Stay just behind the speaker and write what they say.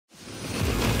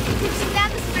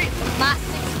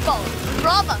Balls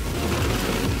Bravo.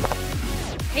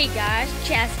 Hey guys,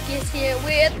 Chasticus here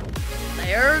with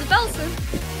There's Belson.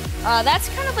 That's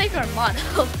kind of like our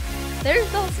motto. There's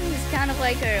Belson is kind of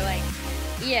like our,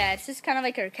 yeah, it's just kind of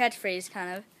like our catchphrase,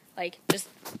 kind of like just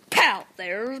pow,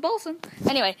 there's Belson.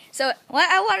 Anyway, so what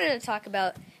I wanted to talk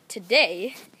about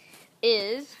today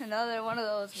is another one of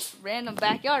those random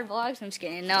backyard vlogs. I'm just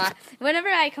kidding. No, whenever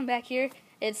I come back here,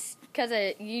 it's because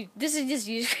this is just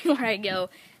usually where I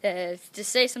go to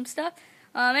say some stuff.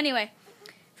 Anyway,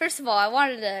 first of all, I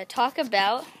wanted to talk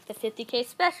about the 50K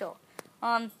special.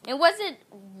 It wasn't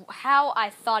how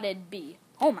I thought it'd be.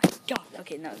 Oh my god.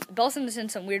 Okay, no, Belson is in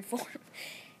some weird form.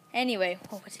 Anyway,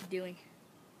 what's he doing?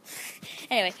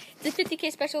 Anyway, the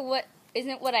 50K special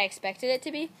isn't what I expected it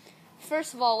to be.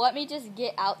 First of all, let me just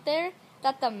get out there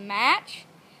that the match,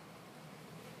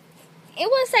 it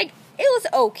was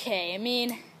okay. I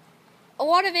mean, a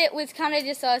lot of it was kind of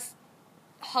just us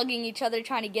hugging each other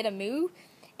trying to get a move,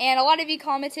 and a lot of you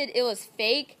commented it was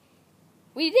fake.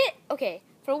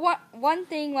 For one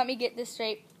thing, let me get this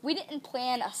straight. We didn't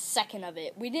plan a second of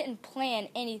it. We didn't plan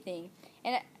anything.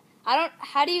 And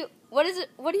what do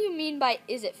you mean by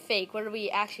is it fake? Were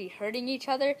we actually hurting each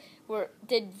other?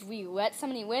 Did we let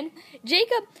somebody win?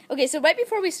 Jacob, okay, so right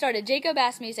before we started, Jacob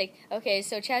asked me, he's like, okay,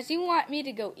 so Chaz, do you want me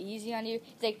to go easy on you?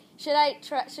 He's like,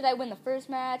 should I win the first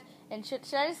match? And should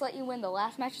I just let you win the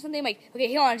last match or something? I'm like,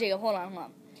 okay, hold on, Jacob, hold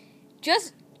on.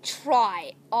 Just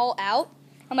try all out.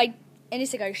 I'm like, and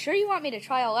he's like, are you sure you want me to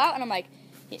try all out? And I'm like,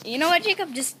 you know what,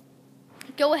 Jacob, just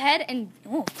go ahead and,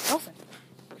 oh, Belson.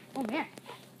 Oh, man.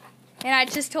 And I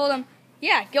just told him,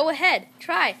 yeah, go ahead,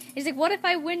 try. He's like, what if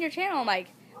I win your channel? I'm like,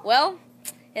 well,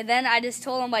 and then I just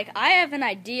told him, I have an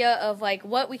idea of,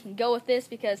 what we can go with this,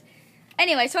 because,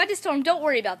 anyway, so I just told him, don't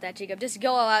worry about that, Jacob, just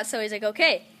go all out. So he's like,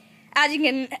 okay.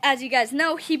 As you guys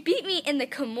know, he beat me in the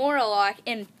Kimura lock,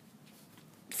 and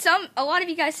a lot of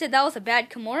you guys said that was a bad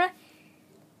Kimura,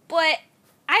 but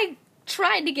I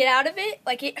tried to get out of it.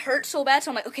 It hurt so bad,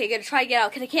 so I'm like, okay, I gotta try to get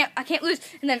out, because I can't lose.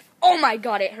 And then, oh my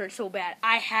god, it hurt so bad.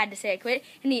 I had to say I quit,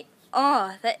 and it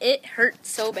hurt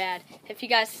so bad. If you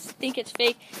guys think it's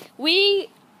fake,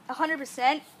 we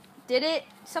 100% did it.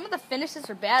 Some of the finishes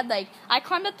are bad. I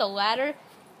climbed up the ladder.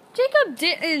 Jacob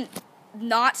didn't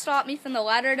not stop me from the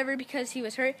ladder ever because he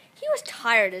was hurt. He was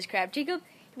tired as crap. Jacob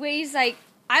weighs I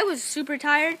was super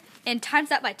tired, and times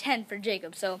that by 10 for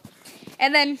Jacob. So,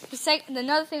 and then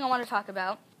another thing I want to talk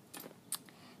about.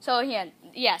 So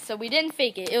yeah, so we didn't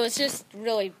fake it. It was just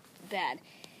really bad.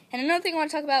 And another thing I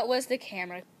want to talk about was the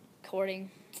camera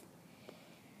recording.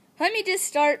 Let me just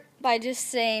start by just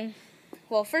saying,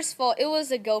 well, first of all, it was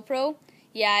a GoPro.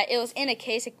 Yeah, it was in a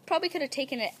case. I probably could have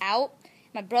taken it out.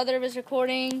 My brother was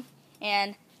recording,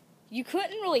 and you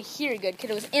couldn't really hear good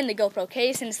because it was in the GoPro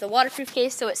case, and it's the waterproof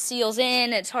case, so it seals in,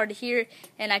 and it's hard to hear.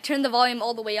 And I turned the volume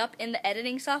all the way up in the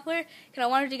editing software because I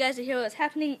wanted you guys to hear what was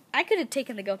happening. I could have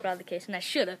taken the GoPro out of the case, and I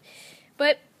should have.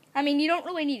 But, I mean, you don't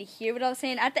really need to hear what I was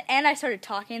saying. At the end, I started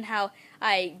talking how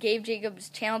I gave Jacob's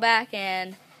channel back,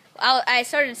 and I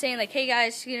started saying, hey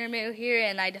guys, Skinner Mayo here,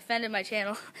 and I defended my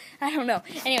channel. I don't know.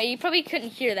 Anyway, you probably couldn't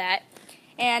hear that.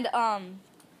 And,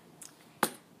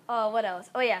 what else?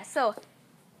 Oh, yeah, so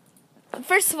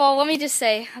first of all, let me just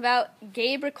say about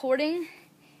Gabe recording.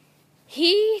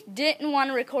 He didn't want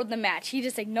to record the match. He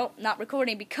just nope, not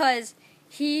recording, because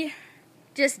he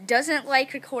just doesn't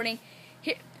like recording.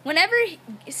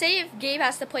 Say if Gabe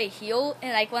has to play heel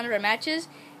in one of our matches,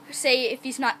 say if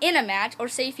he's not in a match, or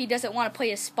say if he doesn't want to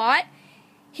play a spot,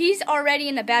 he's already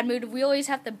in a bad mood. We always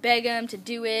have to beg him to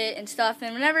do it and stuff.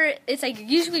 And whenever it's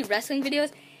usually wrestling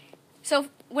videos, so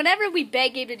whenever we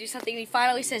beg Gabe to do something, he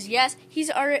finally says yes. He's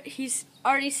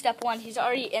already step one. He's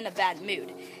already in a bad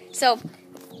mood. So,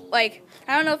 I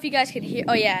don't know if you guys could hear.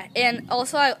 Oh yeah, and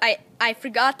also I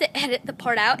forgot to edit the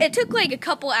part out. It took a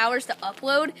couple hours to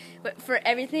upload for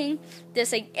everything,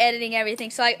 just editing everything.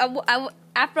 So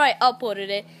after I uploaded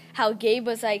it, how Gabe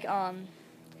was Gabe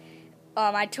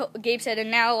said, and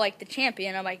now the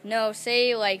champion. I'm like, no,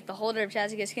 say the holder of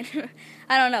Chasticus.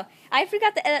 I don't know. I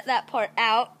forgot to edit that part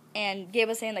out. And Gabe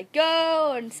was saying,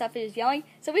 go, and stuff, he was yelling.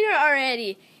 So we were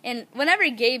already, and whenever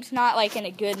Gabe's not, in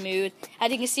a good mood, as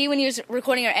you can see when he was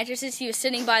recording our entrances, he was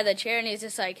sitting by the chair, and he was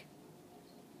just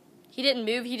he didn't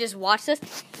move, he just watched us.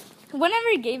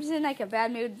 Whenever Gabe's in, a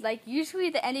bad mood, usually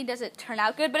the ending doesn't turn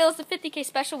out good, but it was the 50K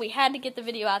special, we had to get the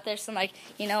video out there, so I'm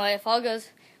if all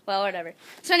goes well, whatever.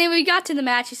 So anyway, we got to the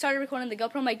match, he started recording the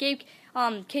GoPro, I'm like, Gabe,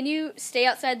 can you stay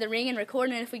outside the ring and record,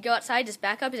 and if we go outside, just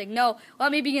back up? He's like, no,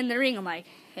 let me be in the ring. I'm like,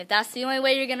 if that's the only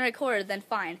way you're going to record, then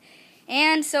fine.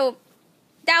 And so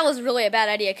that was really a bad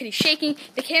idea because he's shaking.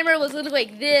 The camera was literally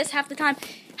like this half the time.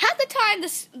 Half the time,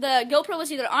 the GoPro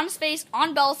was either on his face,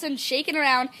 on Belson, shaking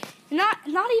around. Not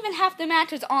even half the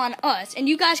match was on us, and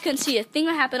you guys couldn't see a thing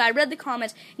that happened. I read the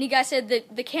comments, and you guys said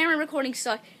that the camera recording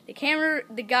sucked.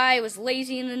 The guy was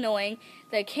lazy and annoying.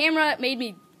 The camera made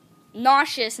me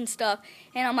nauseous and stuff,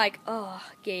 and I'm like, oh,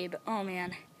 Gabe, oh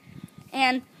man.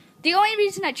 And the only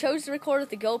reason I chose to record with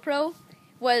the GoPro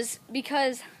was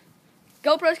because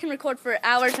GoPros can record for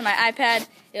hours on my iPad.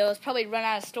 It was probably run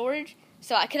out of storage.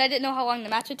 So, because I didn't know how long the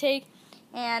match would take.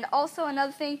 And also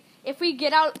another thing, if we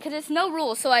get out, because it's no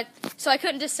rules, so I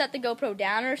couldn't just set the GoPro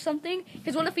down or something.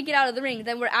 Because what if we get out of the ring,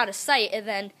 then we're out of sight, and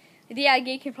then, yeah,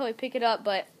 Gabe can probably pick it up,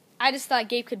 but I just thought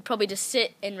Gabe could probably just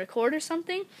sit and record or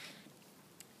something.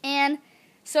 And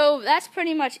so that's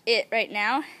pretty much it right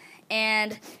now.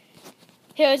 And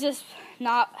it was just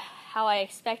not how I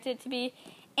expected it to be.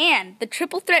 And the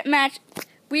triple threat match,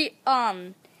 it's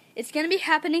going to be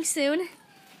happening soon.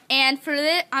 And for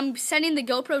that, I'm setting the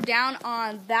GoPro down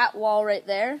on that wall right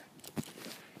there.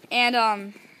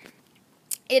 And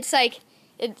it's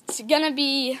gonna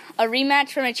be a rematch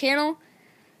for my channel.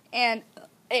 And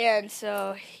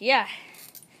so yeah,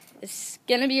 it's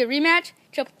gonna be a rematch,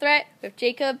 triple threat with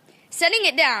Jacob. Setting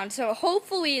it down, so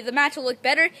hopefully the match will look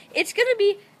better. It's gonna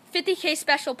be 50K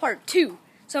special part 2.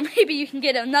 So maybe you can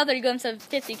get another glimpse of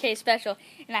 50K special.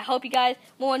 And I hope you guys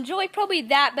will enjoy probably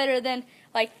that better than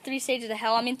like 3 Stages of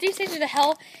Hell. I mean, 3 Stages of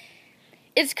Hell,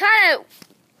 it's kind of,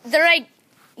 they're like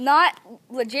not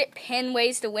legit pin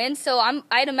ways to win. So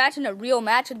I'd imagine a real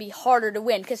match would be harder to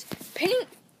win. Because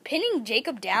pinning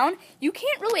Jacob down, you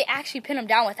can't really actually pin him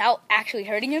down without actually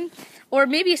hurting him. Or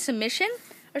maybe a submission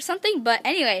or something. But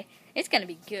anyway, it's going to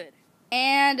be good.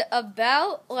 And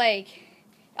about like,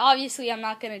 obviously I'm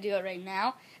not going to do it right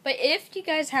now. But if you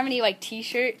guys have any like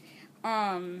t-shirt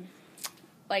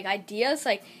like ideas,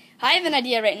 like I have an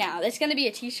idea right now. There's gonna be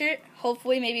a t-shirt,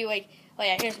 hopefully maybe like, oh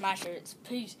yeah, here's my shirt. It's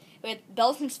peace with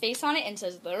Belson's face on it and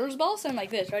says there's Belson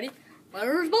like this, ready?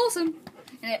 There's Belson.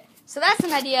 So that's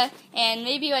an idea, and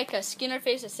maybe like a Skinner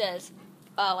face that says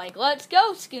like let's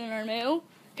go Schooner Moo,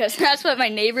 because that's what my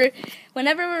neighbor,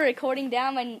 whenever we're recording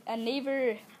down, my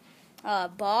neighbor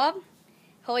Bob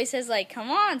always says like come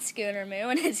on Schooner Moo,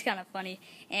 and it's kind of funny.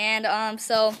 And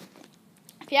so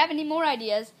if you have any more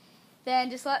ideas, then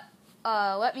just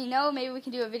let me know. Maybe we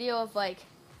can do a video of like,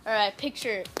 or a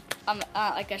picture,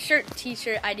 like a shirt,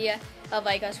 t-shirt idea of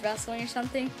like us wrestling or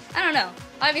something. I don't know.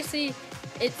 Obviously,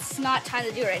 it's not time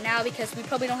to do it right now because we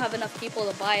probably don't have enough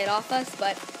people to buy it off us.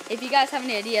 But if you guys have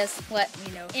any ideas, let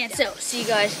me know. And so, see you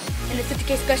guys in the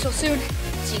 50K special soon.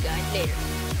 See you guys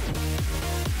later.